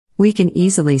We can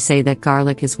easily say that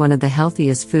garlic is one of the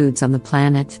healthiest foods on the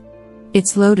planet.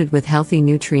 It's loaded with healthy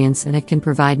nutrients and it can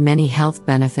provide many health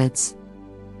benefits.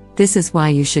 This is why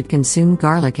you should consume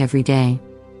garlic every day.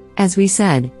 As we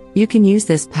said, you can use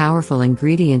this powerful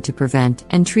ingredient to prevent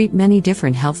and treat many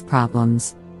different health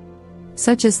problems,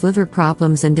 such as liver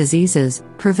problems and diseases,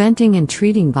 preventing and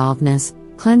treating baldness,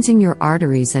 cleansing your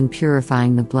arteries and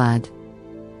purifying the blood,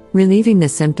 relieving the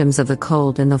symptoms of the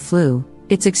cold and the flu.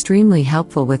 It's extremely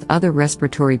helpful with other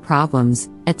respiratory problems,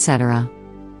 etc.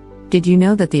 Did you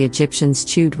know that the Egyptians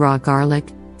chewed raw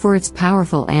garlic for its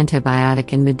powerful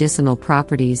antibiotic and medicinal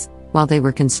properties while they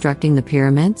were constructing the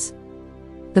pyramids?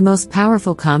 The most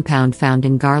powerful compound found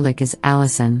in garlic is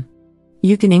allicin.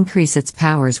 You can increase its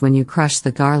powers when you crush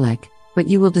the garlic, but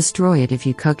you will destroy it if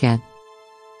you cook it.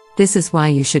 This is why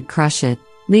you should crush it,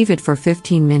 leave it for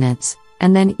 15 minutes,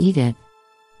 and then eat it.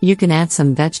 You can add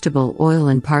some vegetable oil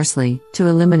and parsley to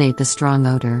eliminate the strong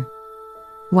odor.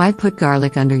 Why put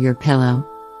garlic under your pillow?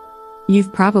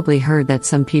 You've probably heard that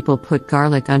some people put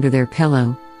garlic under their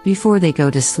pillow before they go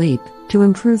to sleep to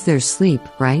improve their sleep,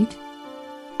 right?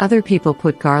 Other people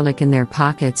put garlic in their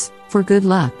pockets for good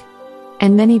luck.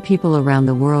 And many people around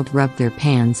the world rub their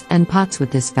pans and pots with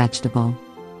this vegetable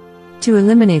to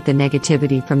eliminate the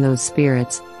negativity from those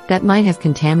spirits that might have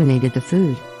contaminated the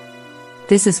food.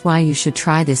 This is why you should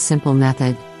try this simple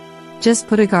method. Just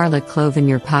put a garlic clove in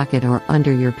your pocket or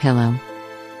under your pillow.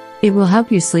 It will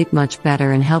help you sleep much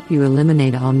better and help you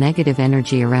eliminate all negative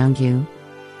energy around you.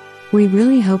 We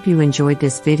really hope you enjoyed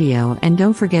this video and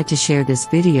don't forget to share this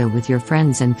video with your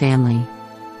friends and family.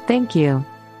 Thank you.